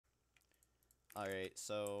Alright,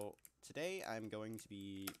 so today I'm going to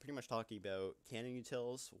be pretty much talking about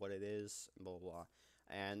CannonUtils, what it is, and blah blah blah.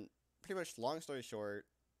 And pretty much, long story short,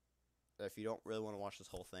 if you don't really want to watch this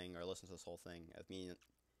whole thing or listen to this whole thing of me,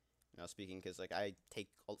 speaking, because like I take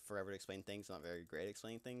forever to explain things, I'm not very great at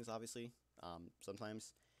explaining things, obviously,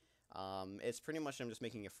 sometimes. It's pretty much I'm just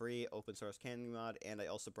making a free open source cannon mod, and I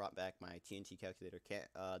also brought back my TNT calculator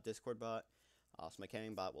Discord bot. So my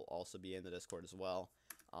cannon bot will also be in the Discord as well.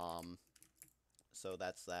 So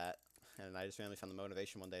that's that, and I just randomly found the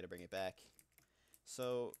motivation one day to bring it back.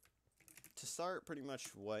 So, to start, pretty much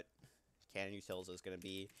what CannonUtils is going to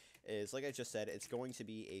be is, like I just said, it's going to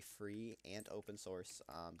be a free and open source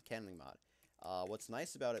cannoning mod. What's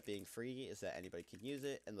nice about it being free is that anybody can use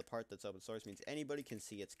it, and the part that's open source means anybody can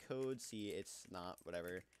see its code, see it's not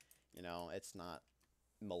whatever, it's not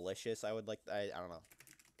malicious, I don't know,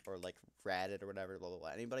 or like ratted or whatever, blah blah blah.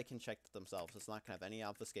 Anybody can check it themselves. It's not gonna have any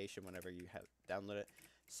obfuscation whenever you download it.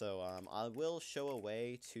 So I will show a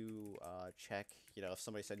way to check, if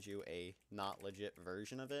somebody sends you a not legit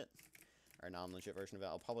version of it or non-legit version of it.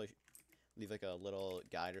 I'll probably leave like a little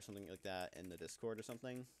guide or something like that in the Discord or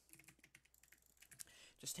something.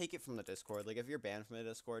 Just take it from the Discord. Like if you're banned from the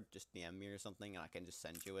Discord, just DM me or something, and I can just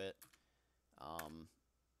send you it,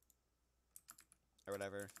 or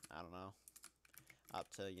whatever. I don't know. Up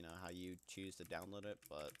to, how you choose to download it,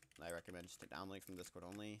 but I recommend just to download it from Discord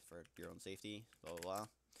only for your own safety, blah, blah,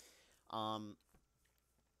 blah.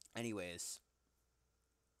 Anyways,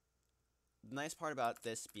 the nice part about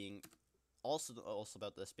this being, also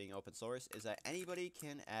about this being open source, is that anybody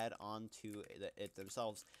can add on to it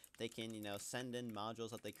themselves. They can, send in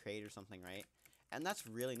modules that they create or something, right? And that's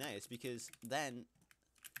really nice, because then,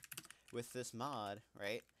 with this mod,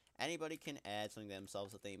 right, anybody can add something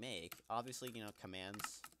themselves that they make. Obviously,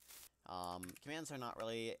 commands. Commands are not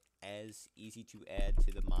really as easy to add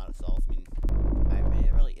to the mod itself. I mean,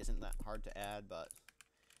 it really isn't that hard to add, but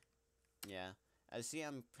yeah. As you see,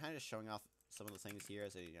 I'm kind of showing off some of the things here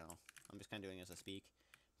as I'm just kind of doing it as I speak.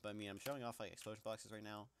 But I mean, I'm showing off like explosion boxes right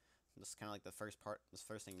now. This is kind of like the first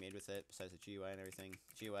thing made with it, besides the GUI and everything.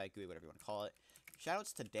 GUI, GUI, whatever you want to call it.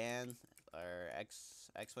 Shoutouts to Dan, or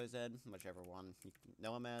XYZ, whichever one you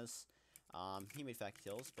know him as. He made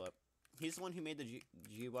FactTils, but he's the one who made the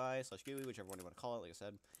GUI/GUI, whichever one you want to call it, like I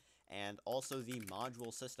said. And also the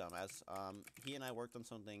module system, as he and I worked on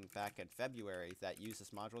something back in February that used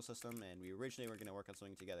this module system, and we originally were going to work on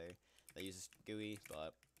something together that uses GUI,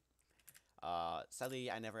 but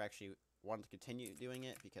sadly I never actually wanted to continue doing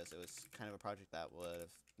it because it was kind of a project that would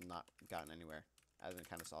have not gotten anywhere. As I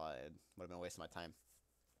kind of saw it would have been a waste of my time.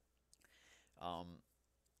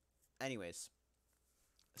 Anyways,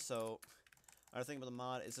 so another thing about the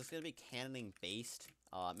mod is it's going to be cannoning based,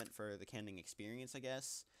 meant for the cannoning experience, I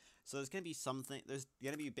guess. So there's going to be there's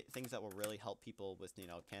going to be things that will really help people with,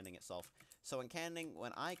 cannoning itself. So in cannoning,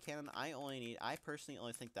 when I cannon, I personally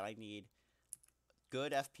only think that I need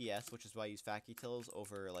good FPS, which is why I use FactTils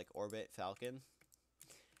over like Orbit Falcon.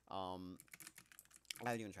 I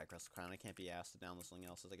haven't even tried Crystal Crown. I can't be asked to download something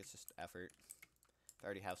else. It's like it's just effort. I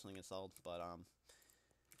already have something installed, but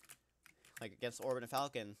like against Orbit and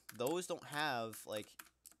Falcon, those don't have like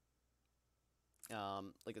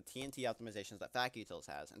the TNT optimizations that FactUtils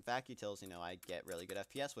has. And FactUtils, I get really good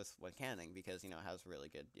FPS with when cannoning because it has really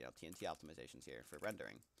good TNT optimizations here for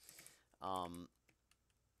rendering.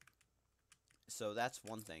 So that's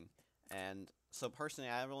one thing. And so personally,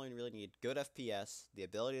 I only really need good FPS, the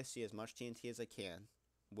ability to see as much TNT as I can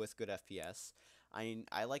with good FPS.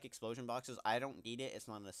 I like explosion boxes. I don't need it. It's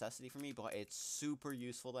not a necessity for me, but it's super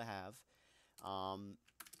useful to have.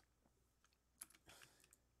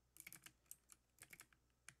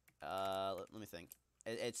 Let me think.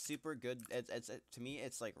 It's super good. To me,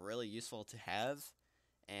 it's like really useful to have,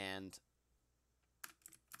 and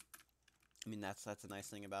I mean that's a nice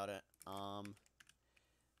thing about it.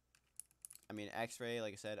 I mean, X-ray,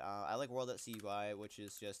 like I said, I like world.cui, which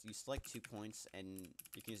is just, you select 2 points, and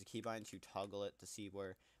you can use the keybind to toggle it to see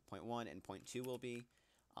where point 1 and point 2 will be.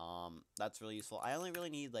 That's really useful. I only really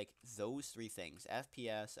need, like, those 3 things.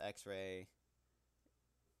 FPS, X-ray,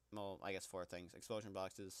 well, I guess 4 things. Explosion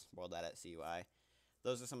boxes, world.cui.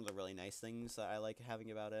 Those are some of the really nice things that I like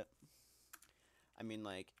having about it. I mean,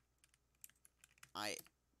 like, I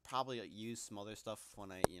probably use some other stuff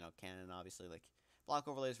when I, cannon, obviously, like, block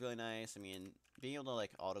overlay is really nice. I mean, being able to,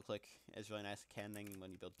 like, auto-click is really nice cannoning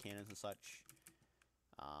when you build cannons and such.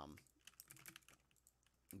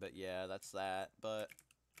 But yeah, that's that. But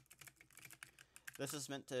this is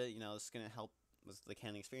meant to, this is going to help with the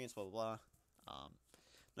cannoning experience, blah, blah, blah.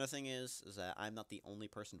 Another thing is that I'm not the only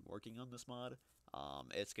person working on this mod.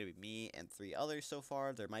 It's gonna be me and 3 others so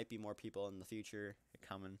far. There might be more people in the future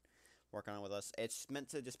come and work on it with us. It's meant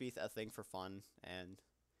to just be a thing for fun and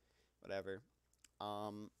whatever.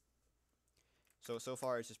 So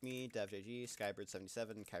far it's just me, DevJG,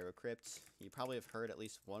 Skybird77, Cairo Crypt. You probably have heard at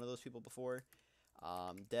least one of those people before.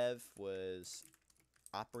 Dev was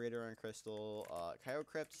operator on Crystal. Cairo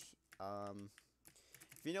Crypt,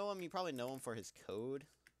 if you know him, you probably know him for his code.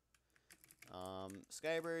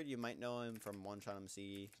 Skybird, you might know him from One Shot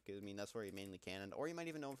MC, because I mean that's where he mainly cannoned, or you might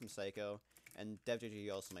even know him from Psycho. And DevJG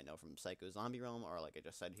you also might know from Psycho Zombie Realm, or like I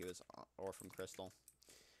just said, he was, or from Crystal.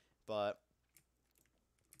 But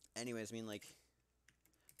anyways, I mean like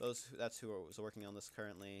that's who was working on this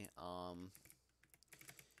currently.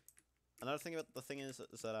 Another thing about the thing is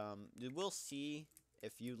that you will see,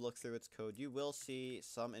 if you look through its code, you will see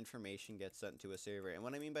some information get sent to a server. And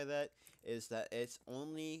what I mean by that is that it's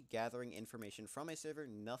only gathering information from a server.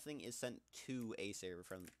 Nothing is sent to a server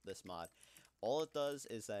from this mod. All it does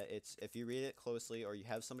is that if you read it closely, or you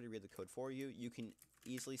have somebody read the code for you, you can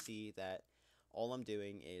easily see that all I'm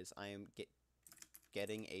doing is I am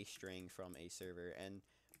getting a string from a server. And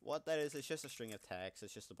what that is, it's just a string of text.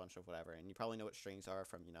 It's just a bunch of whatever. And you probably know what strings are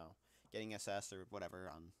from, you know, getting SS or whatever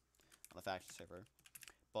on the faction server.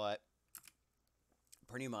 But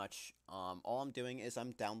pretty much, all I'm doing is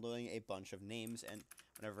I'm downloading a bunch of names, and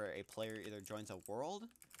whenever a player either joins a world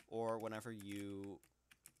or whenever you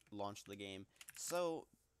launch the game. So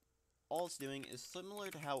all it's doing is similar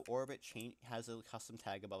to how Orbit has a custom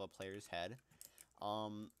tag above a player's head,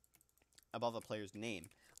 above a player's name.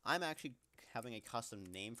 I'm actually having a custom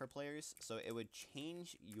name for players, so it would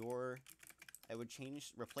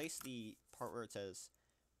replace the part where it says,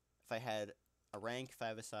 if I had a rank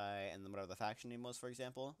 5SI and then whatever the faction name was, for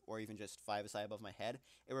example, or even just 5SI above my head,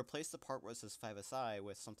 it replaced the part where it says 5SI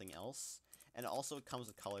with something else, and it also comes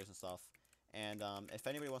with colors and stuff. And if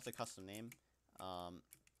anybody wants a custom name,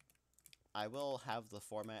 I will have the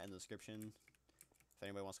format in the description. If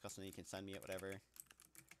anybody wants a custom name, you can send me it, whatever.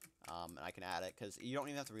 And I can add it, because you don't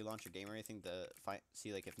even have to relaunch your game or anything to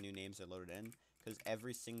see like if new names are loaded in, because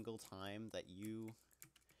every single time that you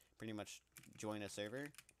pretty much join a server,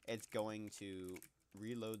 it's going to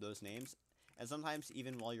reload those names, and sometimes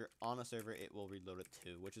even while you're on a server, it will reload it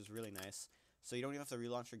too, which is really nice. So you don't even have to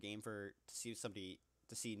relaunch your game to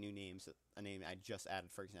see new names, a name I just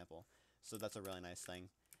added, for example. So that's a really nice thing.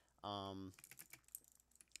 I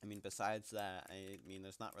mean, besides that, I mean,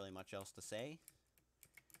 there's not really much else to say.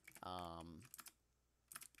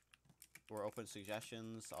 We're open to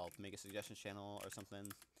suggestions. I'll make a suggestions channel or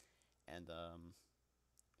something, and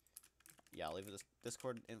yeah, I'll leave a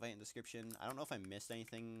Discord invite in the description. I don't know if I missed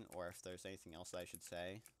anything or if there's anything else that I should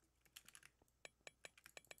say,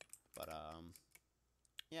 but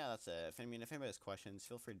yeah, that's it. If anybody has questions,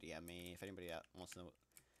 feel free to DM me. If anybody wants to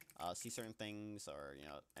see certain things, or you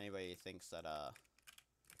know, anybody thinks that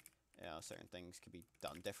you know, certain things could be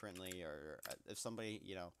done differently, or if somebody,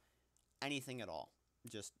 you know, anything at all, you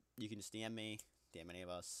can just DM me, DM any of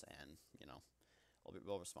us, and you know,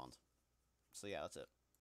 we'll respond. So yeah, that's it.